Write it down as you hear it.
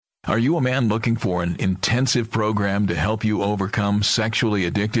Are you a man looking for an intensive program to help you overcome sexually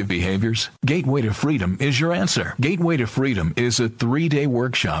addictive behaviors? Gateway to Freedom is your answer. Gateway to Freedom is a 3-day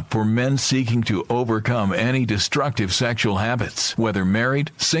workshop for men seeking to overcome any destructive sexual habits. Whether married,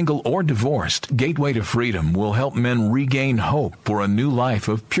 single, or divorced, Gateway to Freedom will help men regain hope for a new life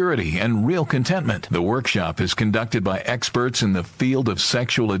of purity and real contentment. The workshop is conducted by experts in the field of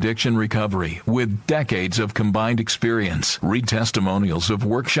sexual addiction recovery with decades of combined experience. Read testimonials of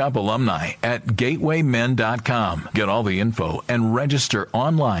workshop alumni at gatewaymen.com. Get all the info and register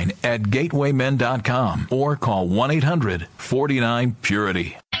online at gatewaymen.com or call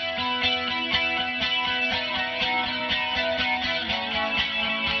 1-800-49-PURITY.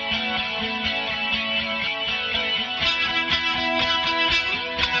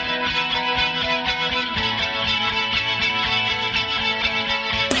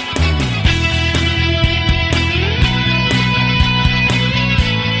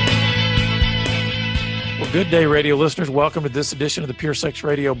 Good day, radio listeners. Welcome to this edition of the Pure Sex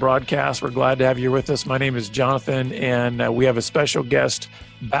Radio broadcast. We're glad to have you with us. My name is Jonathan, and we have a special guest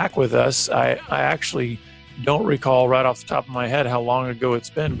back with us. I actually don't recall right off the top of my head how long ago it's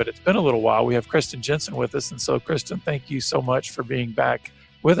been, but it's been a little while. We have Kristen Jensen with us. And so, Kristen, thank you so much for being back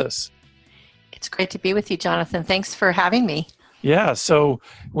with us. It's great to be with you, Jonathan. Thanks for having me. Yeah. So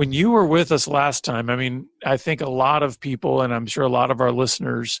when you were with us last time, I mean, I think a lot of people, and I'm sure a lot of our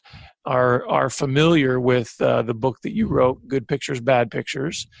listeners are familiar with the book that you wrote, Good Pictures, Bad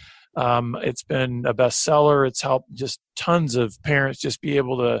Pictures. It's been a bestseller. It's helped just tons of parents just be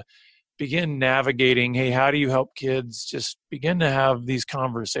able to begin navigating, hey, how do you help kids just begin to have these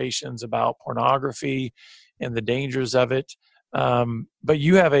conversations about pornography and the dangers of it. But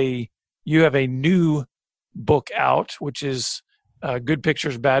you have a new book out, which is Good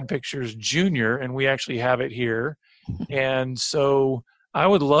Pictures, Bad Pictures Junior, and we actually have it here. And so I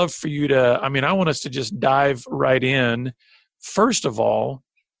would love for you to, I want us to just dive right in. First of all,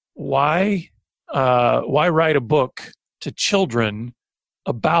 why write a book to children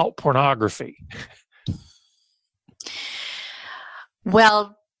about pornography?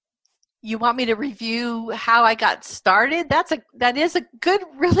 Well, you want me to review how I got started? That is a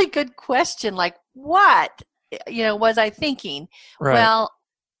really good question. Like, what, was I thinking? Right. Well,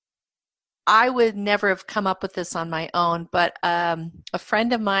 I would never have come up with this on my own, but a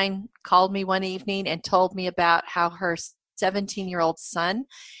friend of mine called me one evening and told me about how her 17-year-old son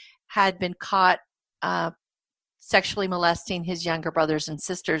had been caught sexually molesting his younger brothers and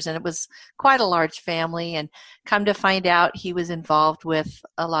sisters, and it was quite a large family, and come to find out he was involved with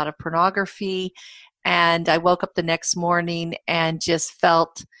a lot of pornography. And I woke up the next morning and just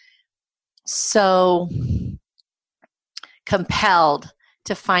felt so compelled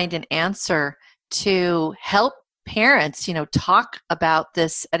to find an answer to help parents, talk about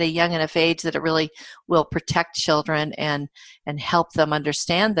this at a young enough age that it really will protect children and help them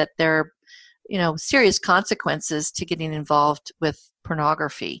understand that there are, serious consequences to getting involved with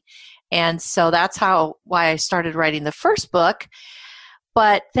pornography. And so that's why I started writing the first book.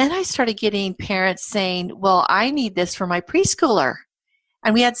 But then I started getting parents saying, well, I need this for my preschooler.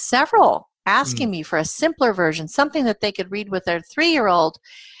 And we had several asking me for a simpler version, something that they could read with their 3-year-old.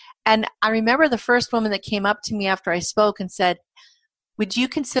 And I remember the first woman that came up to me after I spoke and said, would you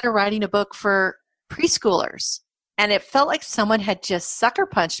consider writing a book for preschoolers? And it felt like someone had just sucker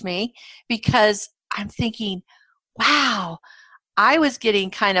punched me, because I'm thinking, wow, I was getting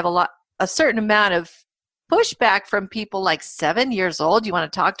kind of a certain amount of pushback from people like 7 years old. You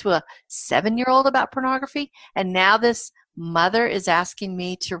want to talk to a 7-year-old about pornography? And now this mother is asking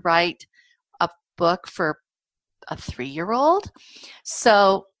me to write a book for a 3-year-old.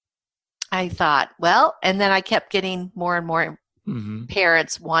 So I thought, well, and then I kept getting more and more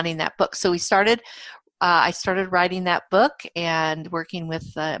parents wanting that book. So I started writing that book and working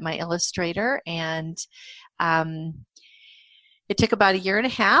with my illustrator, and it took about 1.5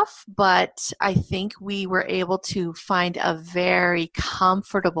 years, but I think we were able to find a very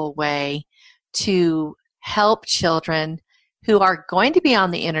comfortable way to help children who are going to be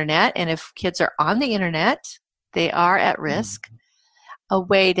on the internet. And if kids are on the internet, they are at risk. A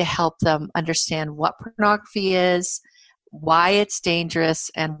way to help them understand what pornography is, why it's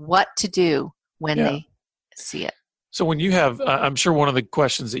dangerous, and what to do when they see it. So when you have, I'm sure one of the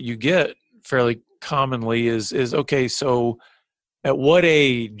questions that you get fairly commonly is okay, so at what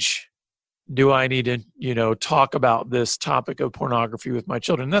age do I need to, talk about this topic of pornography with my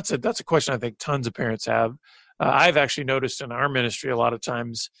children? That's a question I think tons of parents have. I've actually noticed in our ministry a lot of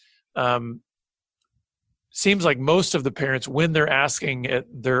times, seems like most of the parents, when they're asking it,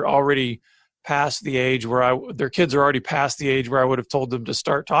 they're already past the age where their kids are already past the age where I would have told them to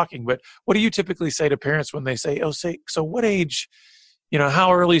start talking. But what do you typically say to parents when they say, so what age,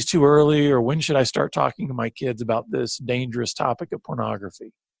 how early is too early, or when should I start talking to my kids about this dangerous topic of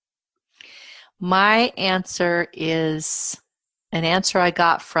pornography? My answer is an answer I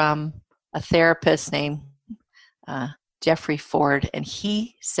got from a therapist named Jeffrey Ford, and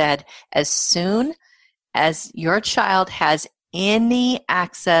he said, as soon as your child has any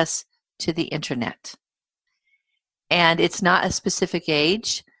access to the internet, and it's not a specific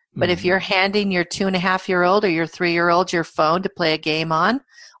age, but if you're handing your 2.5-year-old or your 3-year-old your phone to play a game on,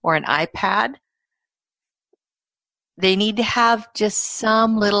 or an iPad, they need to have just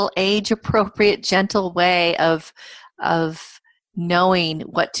some little age-appropriate, gentle way of knowing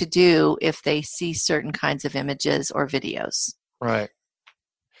what to do if they see certain kinds of images or videos. Right.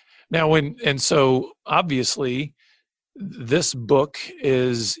 Now, so obviously, this book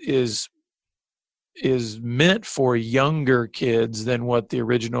is meant for younger kids than what the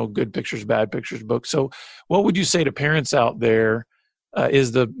original Good Pictures, Bad Pictures book. So what would you say to parents out there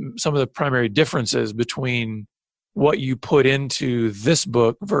is some of the primary differences between what you put into this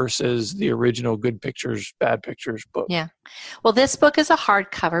book versus the original Good Pictures, Bad Pictures book? Yeah. Well, this book is a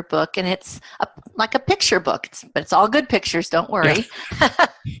hardcover book, and it's like a picture book, but it's all good pictures. Don't worry. Yeah.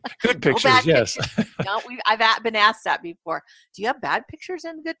 Good pictures, yes. I've been asked that before. Do you have bad pictures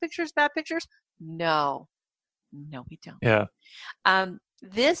in Good Pictures, Bad Pictures? No, we don't. Yeah.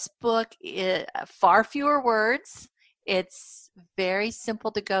 This book is far fewer words. It's very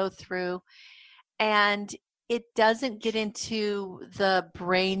simple to go through, and it doesn't get into the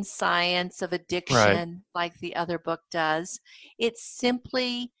brain science of addiction like the other book does. It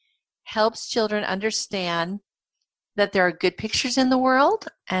simply helps children understand that there are good pictures in the world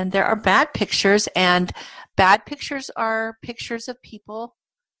and there are bad pictures, and bad pictures are pictures of people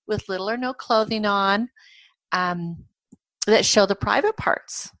with little or no clothing on that show the private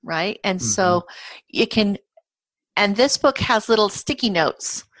parts, right? And so and this book has little sticky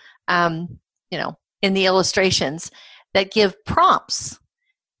notes, in the illustrations that give prompts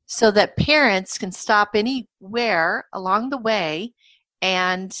so that parents can stop anywhere along the way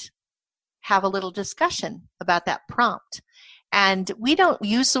and have a little discussion about that prompt. And we don't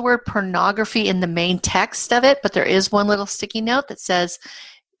use the word pornography in the main text of it, but there is one little sticky note that says,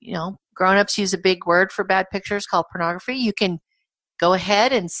 grown-ups use a big word for bad pictures called pornography. You can go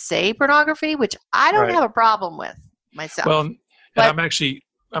ahead and say pornography, which I don't have a problem with myself. Well, but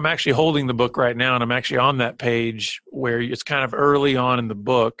I'm actually holding the book right now, and I'm actually on that page where it's kind of early on in the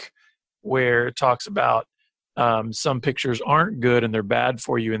book where it talks about some pictures aren't good and they're bad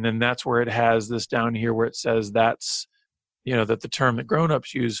for you. And then that's where it has this down here where it says that's, that the term that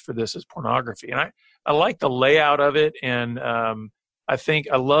grownups use for this is pornography. And I like the layout of it. And I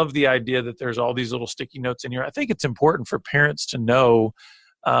love the idea that there's all these little sticky notes in here. I think it's important for parents to know,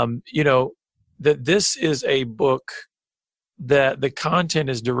 that this is a book that the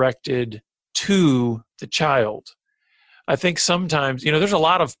content is directed to the child. I think sometimes, there's a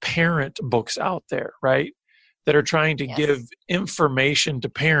lot of parent books out there, right, that are trying to give information to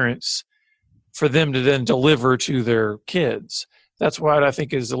parents for them to then deliver to their kids. That's what I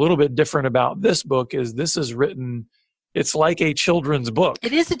think is a little bit different about this book is this is written, it's like a children's book.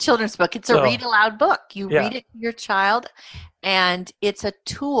 It is a children's book. It's a read aloud book. You read it to your child, and it's a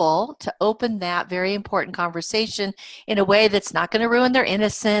tool to open that very important conversation in a way that's not going to ruin their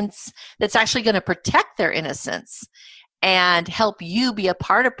innocence, that's actually going to protect their innocence and help you be a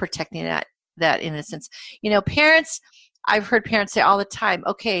part of protecting that innocence. Parents, I've heard parents say all the time,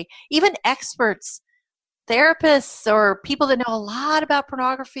 okay, even experts, therapists, or people that know a lot about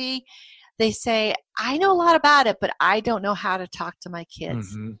pornography, they say, I know a lot about it, but I don't know how to talk to my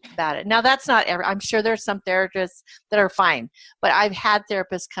kids about it. Now, that's not I'm sure there's some therapists that are fine, but I've had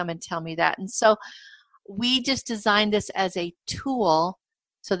therapists come and tell me that. And so we just designed this as a tool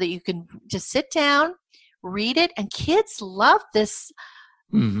so that you can just sit down, read it, and kids love this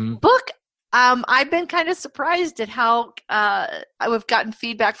book. I've been kind of surprised at how I've gotten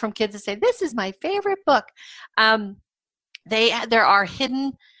feedback from kids that say, this is my favorite book. There are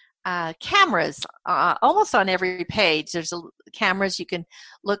hidden cameras almost on every page. There's cameras you can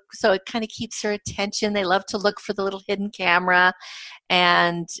look, so it kind of keeps their attention. They love to look for the little hidden camera,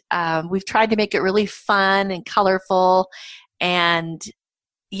 and we've tried to make it really fun and colorful and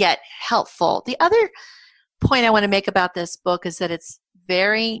yet helpful. The other point I want to make about this book is that it's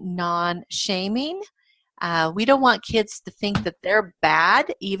very non-shaming. We don't want kids to think that they're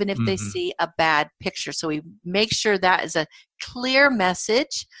bad even if they see a bad picture. So we make sure that is a clear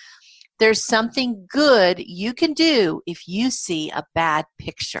message. There's something good you can do if you see a bad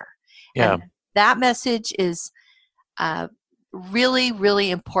picture. Yeah. And that message is really,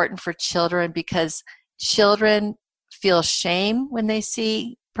 really important for children, because children feel shame when they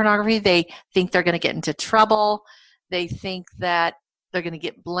see pornography. They think they're going to get into trouble. They think that they're going to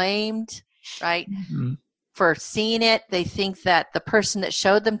get blamed, right, Mm-hmm. for seeing it. They think that the person that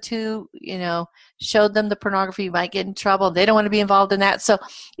showed them the pornography might get in trouble. They don't want to be involved in that. So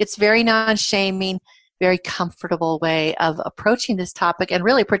it's very non-shaming, very comfortable way of approaching this topic and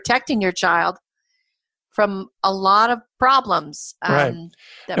really protecting your child from a lot of problems. Right.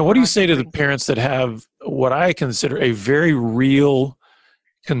 And what do you say to the parents that have what I consider a very real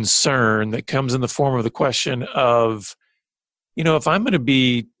concern that comes in the form of the question of, if I'm going to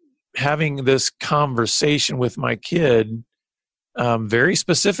be having this conversation with my kid, very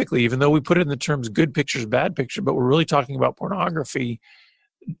specifically, even though we put it in the terms good pictures, bad picture, but we're really talking about pornography,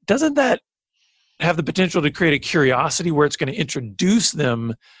 doesn't that have the potential to create a curiosity where it's going to introduce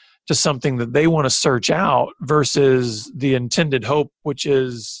them to something that they want to search out versus the intended hope, which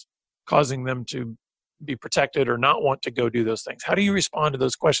is causing them to be protected or not want to go do those things? How do you respond to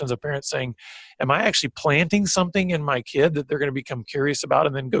those questions of parents saying, am I actually planting something in my kid that they're going to become curious about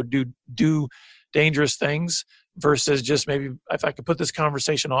and then go do dangerous things, versus just maybe if I could put this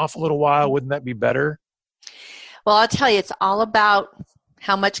conversation off a little while, wouldn't that be better? Well, I'll tell you, it's all about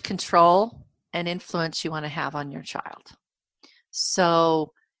how much control and influence you want to have on your child.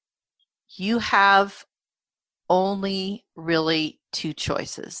 So you have only really two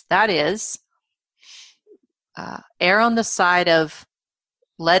choices. That is, err on the side of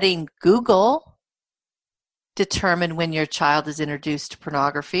letting Google determine when your child is introduced to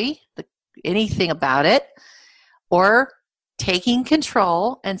pornography, anything about it, or taking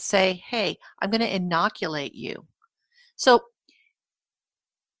control and say, hey, I'm going to inoculate you. So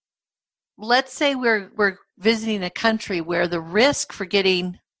let's say we're visiting a country where the risk for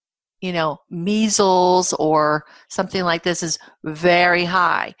getting measles or something like this is very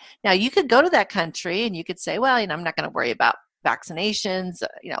high. Now, you could go to that country and you could say, well, I'm not going to worry about vaccinations.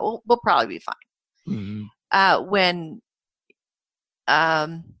 We'll probably be fine. Mm-hmm.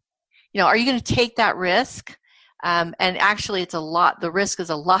 Are you going to take that risk? And actually, the risk is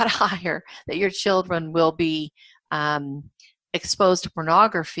a lot higher that your children will be exposed to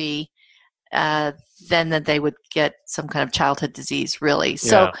pornography than that they would get some kind of childhood disease, really.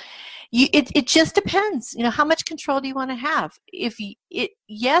 So it just depends. How much control do you want to have?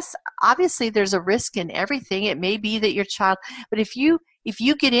 Yes, obviously there's a risk in everything. It may be that your child, but if you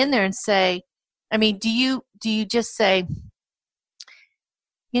get in there and say, do you just say,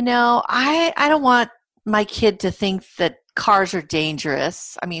 I don't want my kid to think that cars are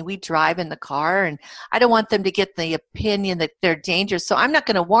dangerous. We drive in the car, and I don't want them to get the opinion that they're dangerous. So I'm not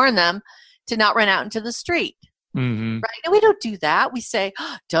going to warn them to not run out into the street. Mm-hmm. Right? And we don't do that. We say,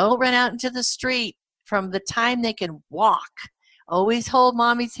 don't run out into the street from the time they can walk. Always hold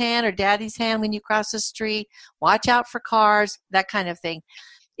mommy's hand or daddy's hand when you cross the street. Watch out for cars, that kind of thing.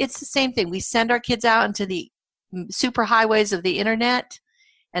 It's the same thing. We send our kids out into the super highways of the internet,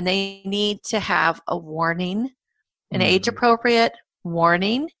 and they need to have a warning, an age-appropriate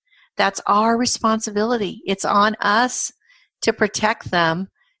warning. That's our responsibility. It's on us to protect them,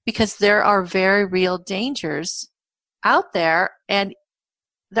 because there are very real dangers out there. And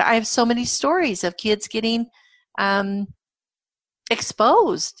I have so many stories of kids getting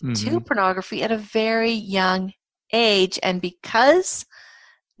exposed to pornography at a very young age. And because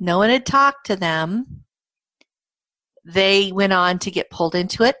no one had talked to them, they went on to get pulled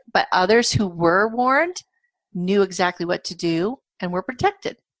into it. But others who were warned knew exactly what to do and were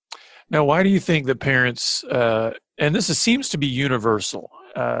protected. Now, why do you think that parents, and this seems to be universal,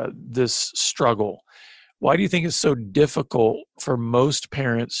 this struggle, why do you think it's so difficult for most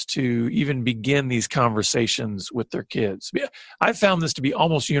parents to even begin these conversations with their kids? I found this to be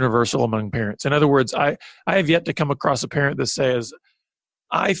almost universal among parents. In other words, I have yet to come across a parent that says,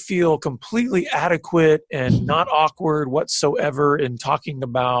 I feel completely adequate and not awkward whatsoever in talking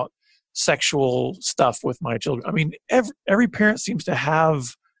about sexual stuff with my children. Every parent seems to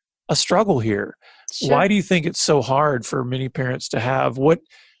have a struggle here. Sure. Why do you think it's so hard for many parents to have what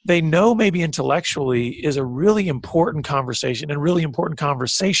they know maybe intellectually is a really important conversation, and really important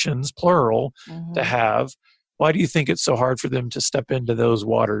conversations, plural, to have? Why do you think it's so hard for them to step into those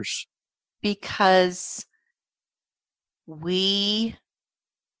waters? Because we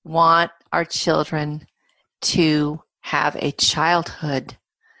want our children to have a childhood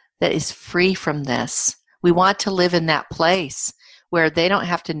that is free from this. We want to live in that place where they don't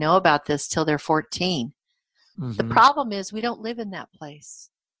have to know about this till they're 14. The problem is we don't live in that place.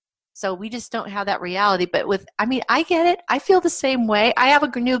 So we just don't have that reality. But I get it. I feel the same way. I have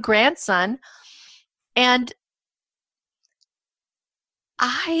a new grandson, and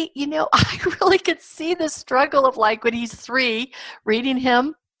I really could see the struggle of like when he's 3, reading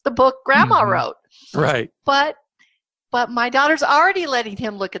him the book Grandma wrote. Right. But my daughter's already letting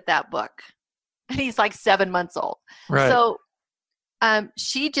him look at that book. And he's like 7 months old. Right. So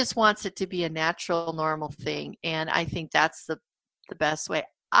she just wants it to be a natural, normal thing. And I think that's the best way.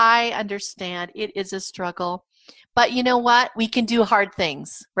 I understand it is a struggle. But you know what? We can do hard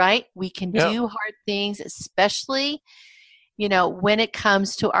things, right? We can do hard things, especially, when it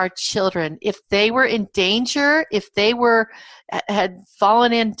comes to our children. If they were in danger, if they had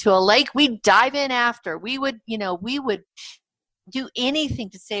fallen into a lake, we'd dive in after. We would do anything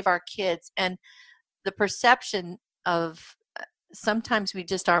to save our kids. And the perception of sometimes we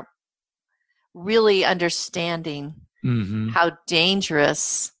just aren't really understanding how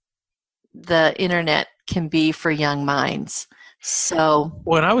dangerous the internet can be for young minds. So,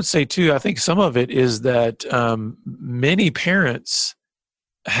 well, and I would say too, I think some of it is that many parents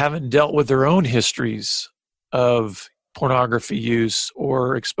haven't dealt with their own histories of pornography use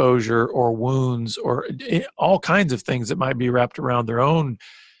or exposure or wounds or all kinds of things that might be wrapped around their own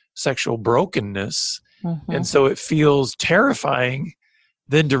sexual brokenness. And so it feels terrifying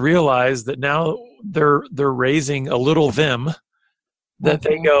then to realize that now they're raising a little them that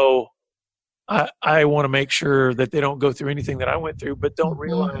they go, I want to make sure that they don't go through anything that I went through, but don't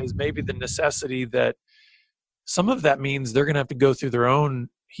realize maybe the necessity that some of that means they're going to have to go through their own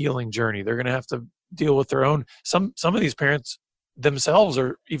healing journey. They're going to have to deal with their own, some of these parents themselves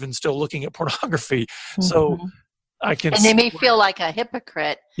are even still looking at pornography. So I can and they may feel like a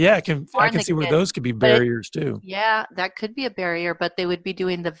hypocrite. Yeah, I can see where those could be barriers too. Yeah, that could be a barrier, but they would be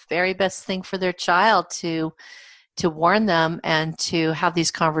doing the very best thing for their child to warn them and to have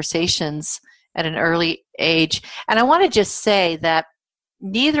these conversations at an early age. And I want to just say that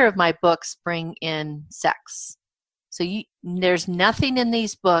neither of my books bring in sex. So there's nothing in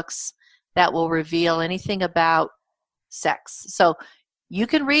these books that will reveal anything about sex. So you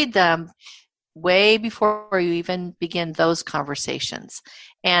can read them way before you even begin those conversations.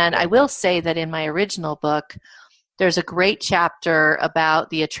 And I will say that in my original book, there's a great chapter about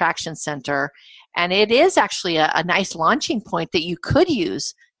the attraction center. And it is actually a nice launching point that you could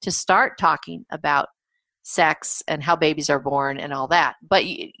use to start talking about sex and how babies are born and all that. But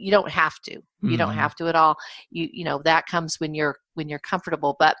you don't have to. You don't have to at all. You know that comes when you're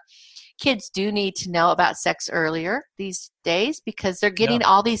comfortable. But kids do need to know about sex earlier these days because they're getting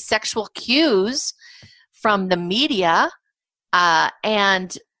all these sexual cues from the media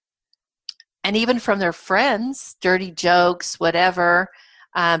and even from their friends, dirty jokes, whatever,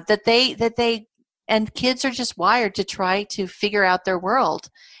 that they and kids are just wired to try to figure out their world.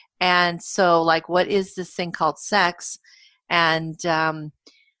 And so, like, what is this thing called sex? And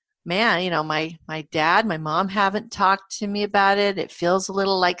man, my dad, my mom haven't talked to me about it. It feels a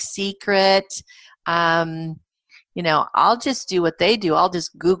little like secret. I'll just do what they do. I'll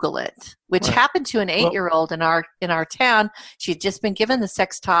just Google it, which happened to an 8-year-old in our town. She'd just been given the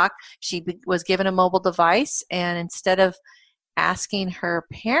sex talk. She was given a mobile device, and instead of asking her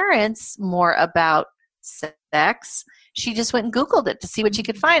parents more about sex, she just went and Googled it to see what she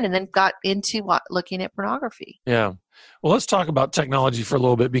could find, and then got into looking at pornography. Yeah. Well, let's talk about technology for a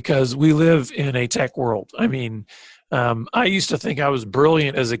little bit because we live in a tech world. I mean, I used to think I was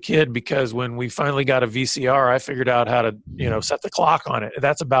brilliant as a kid because when we finally got a VCR, I figured out how to, set the clock on it.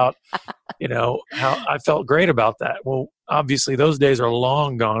 That's about, how I felt great about that. Well, obviously those days are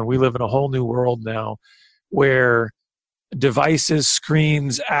long gone. We live in a whole new world now where devices,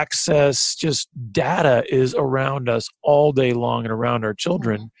 screens, access, just data is around us all day long and around our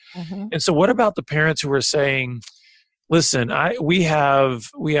children. And so what about the parents who are saying, listen, we have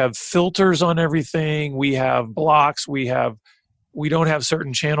filters on everything. We have blocks. We don't have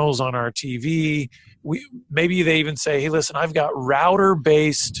certain channels on our TV. Maybe they even say, hey, listen, I've got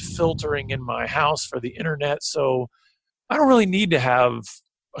router-based filtering in my house for the internet, so I don't really need to have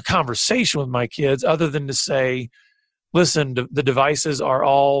a conversation with my kids other than to say, listen, the devices are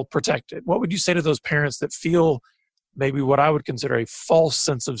all protected. What would you say to those parents that feel maybe what I would consider a false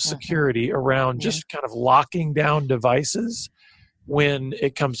sense of security around just kind of locking down devices when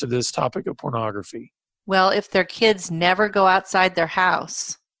it comes to this topic of pornography? Well, if their kids never go outside their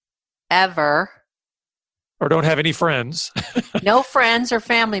house, ever. Or don't have any friends. No friends or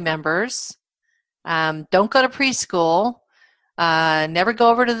family members. Don't go to preschool. Never go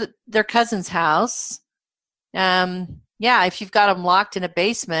over to their cousin's house. If you've got them locked in a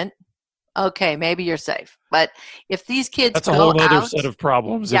basement okay, maybe you're safe. But if these kids That's a go whole other out, set of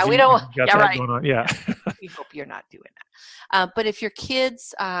problems. yeah, If we you don't. got Yeah, that right. going on. Yeah. We hope you're not doing that. But if your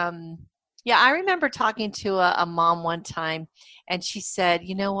kids, yeah, I remember talking to a mom one time, and she said,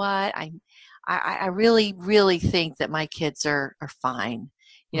 "You know what? I really, really think that my kids are fine.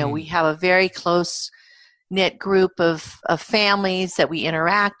 You know, we have a very close knit group of families that we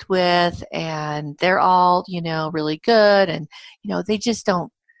interact with, and they're all, you know, really good, and you know, they just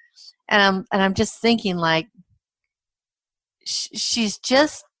don't." And I'm just thinking, like, she's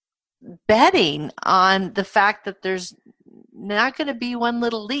just betting on the fact that there's not going to be one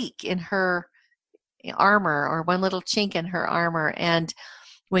little leak in her armor or one little chink in her armor. And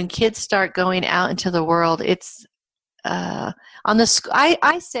when kids start going out into the world, it's on the.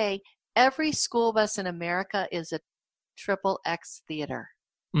 I say every school bus in America is a triple X theater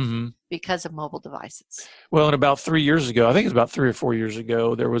because of mobile devices. Well, and about 3 years ago, I think it's about 3 or 4 years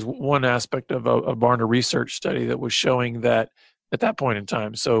ago, there was one aspect of a Barna research study that was showing that at that point in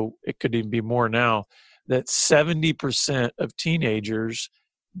time, so it could even be more now, that 70% of teenagers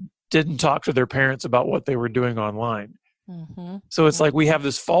didn't talk to their parents about what they were doing online. So it's like we have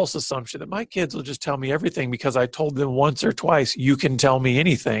this false assumption that my kids will just tell me everything because I told them once or twice, you can tell me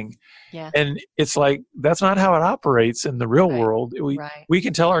anything. Yeah. And it's like, that's not how it operates in the real world. We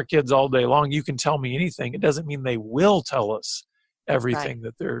can tell our kids all day long, you can tell me anything. It doesn't mean they will tell us everything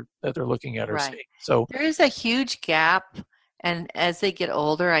that they're looking at or seeing. So there is a huge gap. And as they get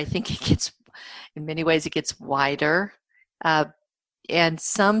older, I think it gets, in many ways, it gets wider. And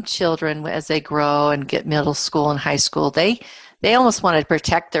some children, as they grow and get middle school and high school, they almost want to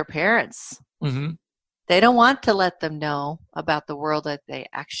protect their parents. They don't want to let them know about the world that they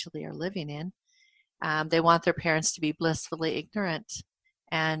actually are living in. They want their parents to be blissfully ignorant.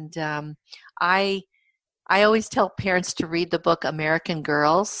 And I always tell parents to read the book American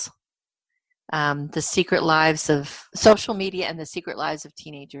Girls, The Secret Lives of Social Media and the Secret Lives of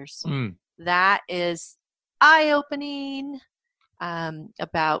Teenagers. That is eye-opening.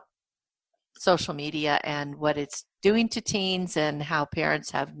 About social media and what it's doing to teens and how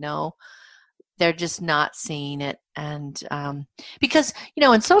parents they're just not seeing it. And because, you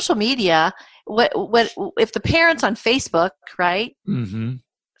know, in social media, what if the parents on Facebook, right?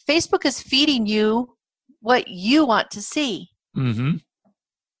 Facebook is feeding you what you want to see.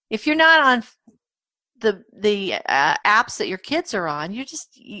 If you're not on the apps that your kids are on,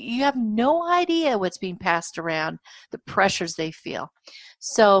 you have no idea what's being passed around, the pressures they feel.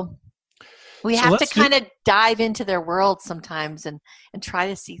 So we have to kind of dive into their world sometimes and try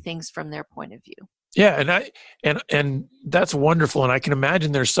to see things from their point of view. Yeah, and that's wonderful. And I can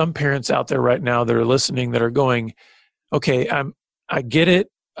imagine there's some parents out there right now that are listening that are going, okay, I get it.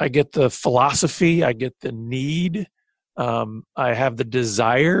 I get the philosophy. I get the need. I have the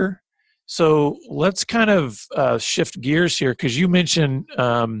desire. So let's kind of shift gears here, because you mentioned,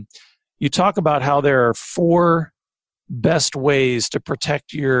 you talk about how there are 4 best ways to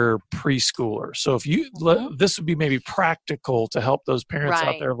protect your preschooler. So if this would be maybe practical to help those parents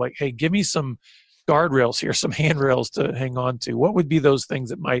out there, like, hey, give me some guardrails here, some handrails to hang on to. What would be those things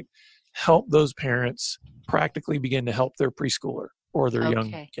that might help those parents practically begin to help their preschooler or their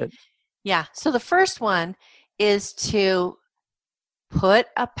young kid? Yeah. So the first one is to put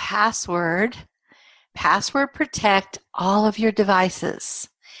a password protect all of your devices.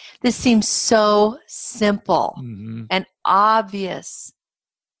 This seems so simple and obvious,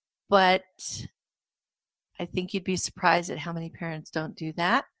 but I think you'd be surprised at how many parents don't do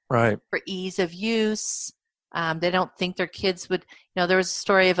that. Right. For ease of use. They don't think their kids would, you know, there was a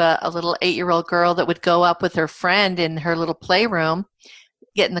story of a little 8-year-old girl that would go up with her friend in her little playroom,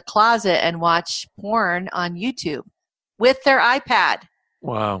 get in the closet and watch porn on YouTube with their iPad.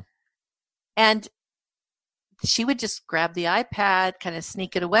 Wow. And she would just grab the iPad, kind of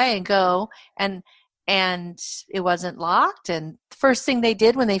sneak it away and go, and it wasn't locked. And the first thing they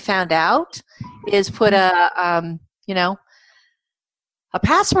did when they found out is put a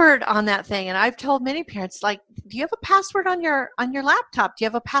password on that thing. And I've told many parents, like, do you have a password on your laptop? Do you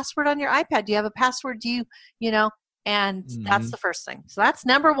have a password on your iPad? Do you have a password? And that's the first thing. So that's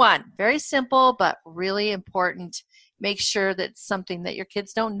number 1. Very simple, but really important. Make sure that it's something that your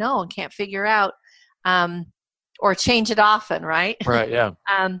kids don't know and can't figure out, or change it often, right? Right, yeah.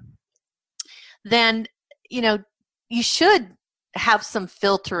 Then, you should have some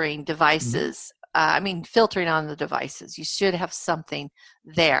filtering devices. Filtering on the devices. You should have something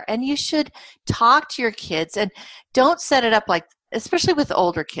there. And you should talk to your kids, and don't set it up like, especially with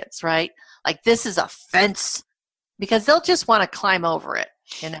older kids, right? Like, this is a fence, because they'll just want to climb over it,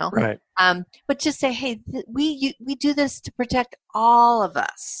 Right. But just say, hey, we do this to protect all of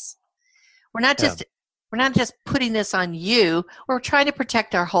us. We're not Yeah. just putting this on you. We're trying to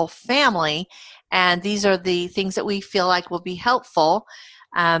protect our whole family, and these are the things that we feel like will be helpful.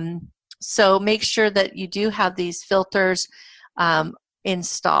 So make sure that you do have these filters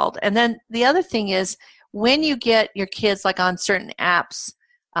installed. And then the other thing is, when you get your kids like on certain apps,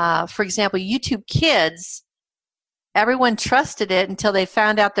 for example, YouTube Kids, everyone trusted it until they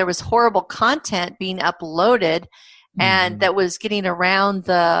found out there was horrible content being uploaded and that was getting around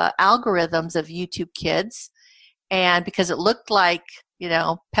the algorithms of YouTube Kids. And because it looked like,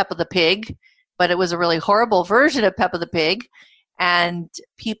 Peppa the Pig, but it was a really horrible version of Peppa the Pig, and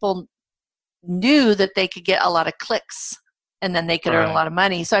people knew that they could get a lot of clicks and then they could earn a lot of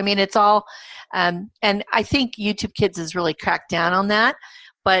money. So, I mean, it's all, and I think YouTube Kids has really cracked down on that,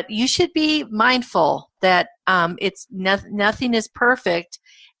 but you should be mindful that it's nothing is perfect,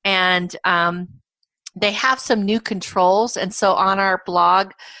 and they have some new controls. And so on our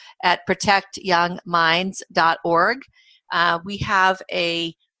blog at protectyoungminds.org, we have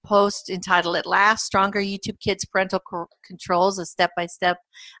a post entitled "At Last, Stronger YouTube Kids Parental Controls, a Step-by-Step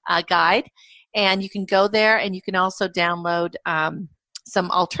Guide." And you can go there, and you can also download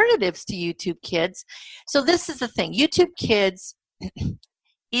some alternatives to YouTube Kids. So this is the thing. YouTube Kids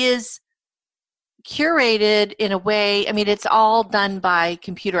is curated in a way, I mean, it's all done by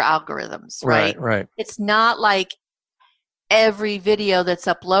computer algorithms, right? Right. It's not like every video that's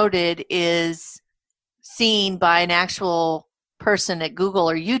uploaded is seen by an actual person at Google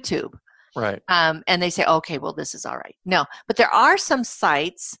or YouTube. Right. And they say, okay, well, this is all right. No, but there are some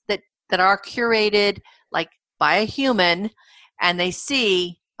sites that are curated like by a human, and they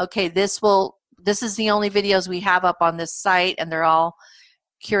see, okay, this is the only videos we have up on this site, and they're all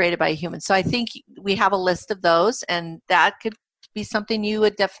curated by a human. So I think we have a list of those, and that could be something you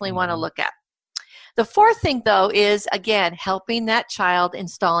would definitely want to look at. The fourth thing, though, is, again, helping that child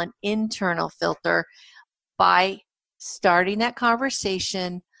install an internal filter by starting that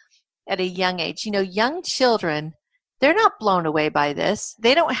conversation at a young age. Young children, they're not blown away by this.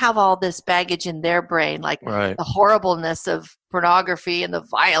 They don't have all this baggage in their brain, like the horribleness of pornography and the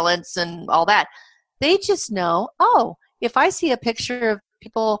violence and all that. They just know, oh, if I see a picture of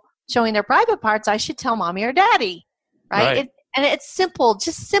people showing their private parts, I should tell mommy or daddy, right? And it's simple,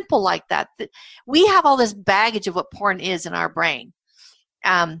 just simple like that. We have all this baggage of what porn is in our brain.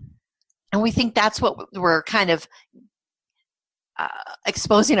 And we think that's what we're kind of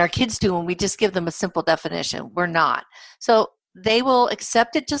exposing our kids to when we just give them a simple definition. We're not. So they will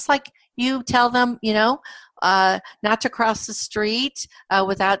accept it just like you tell them, not to cross the street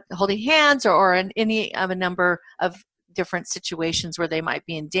without holding hands or in any of a number of different situations where they might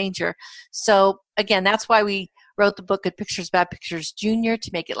be in danger. So again, that's why we wrote the book Good Pictures, Bad Pictures Junior, to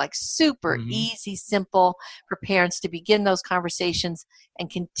make it like super easy, simple for parents to begin those conversations and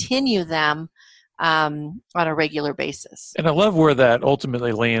continue them on a regular basis. And I love where that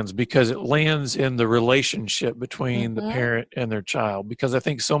ultimately lands, because it lands in the relationship between the parent and their child. Because I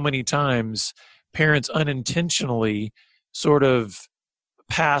think so many times parents unintentionally sort of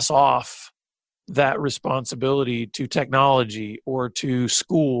pass off that responsibility to technology or to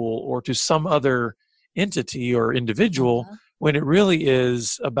school or to some other entity or individual, when it really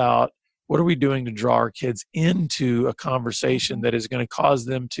is about what are we doing to draw our kids into a conversation that is going to cause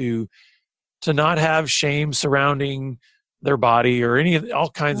them to not have shame surrounding their body or all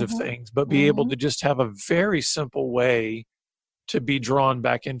kinds of things, but be able to just have a very simple way to be drawn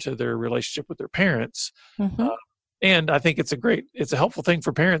back into their relationship with their parents. And I think it's a helpful thing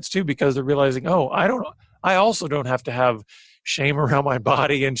for parents too, because they're realizing, oh, I also don't have to have shame around my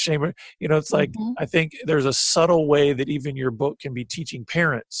body and shame. It's like, I think there's a subtle way that even your book can be teaching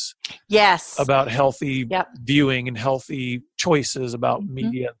parents about healthy viewing and healthy choices about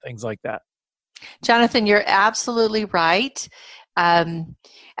media and things like that. Jonathan, you're absolutely right. And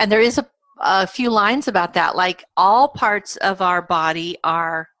there is a few lines about that, like all parts of our body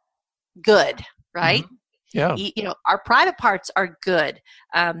are good, right? Yeah. Our private parts are good.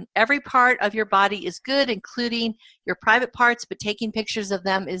 Every part of your body is good, including your private parts, but taking pictures of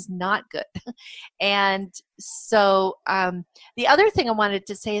them is not good. And so the other thing I wanted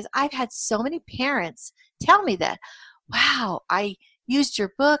to say is I've had so many parents tell me that, wow, I used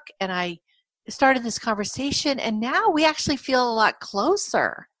your book and I started this conversation and now we actually feel a lot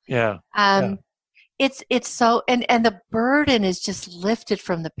closer. It's so, and the burden is just lifted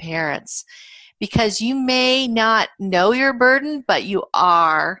from the parents. Because you may not know your burden, but you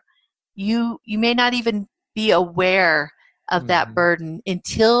may not even be aware of that burden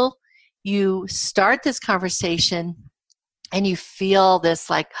until you start this conversation and you feel this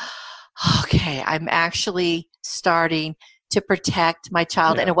like, okay, I'm actually starting to protect my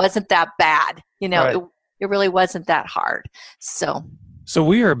child. Yeah. And it wasn't that bad. Right. It really wasn't that hard. So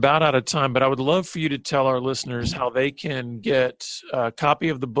we are about out of time, but I would love for you to tell our listeners how they can get a copy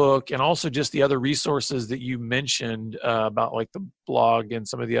of the book and also just the other resources that you mentioned about like the blog and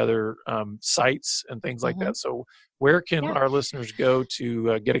some of the other sites and things like that. So where can our listeners go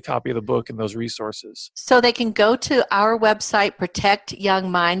to get a copy of the book and those resources? So they can go to our website,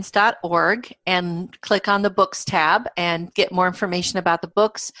 protectyoungminds.org, and click on the books tab and get more information about the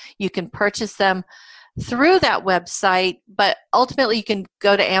books. You can purchase them through that website, but ultimately you can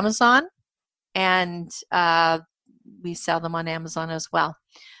go to Amazon, and we sell them on Amazon as well.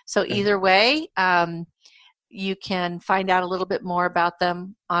 So either way, you can find out a little bit more about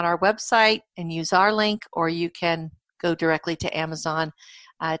them on our website and use our link, or you can go directly to Amazon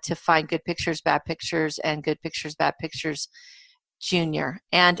to find Good Pictures, Bad Pictures, and Good Pictures, Bad Pictures Junior.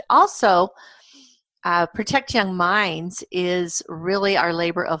 And also, Protect Young Minds is really our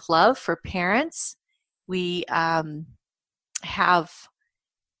labor of love for parents. We have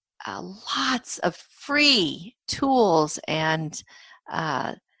lots of free tools and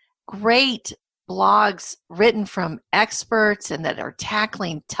great blogs written from experts and that are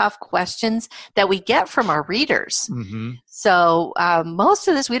tackling tough questions that we get from our readers. Mm-hmm. So most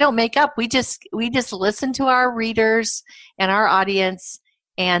of this we don't make up. We just listen to our readers and our audience,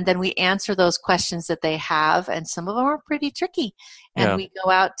 and then we answer those questions that they have, and some of them are pretty tricky. And we go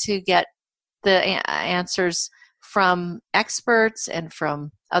out to get the answers from experts and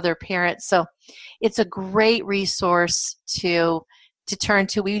from other parents. So it's a great resource to turn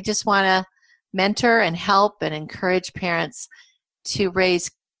to. We just want to mentor and help and encourage parents to raise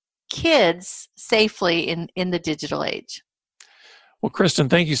kids safely in the digital age. Well, Kristen,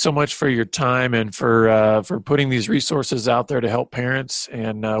 thank you so much for your time and for putting these resources out there to help parents.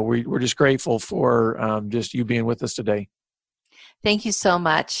 And we're just grateful for just you being with us today. Thank you so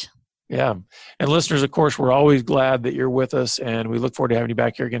much. Yeah. And listeners, of course, we're always glad that you're with us, and we look forward to having you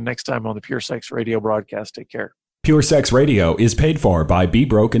back here again next time on the Pure Sex Radio broadcast. Take care. Pure Sex Radio is paid for by Be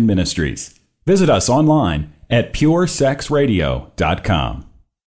Broken Ministries. Visit us online at puresexradio.com.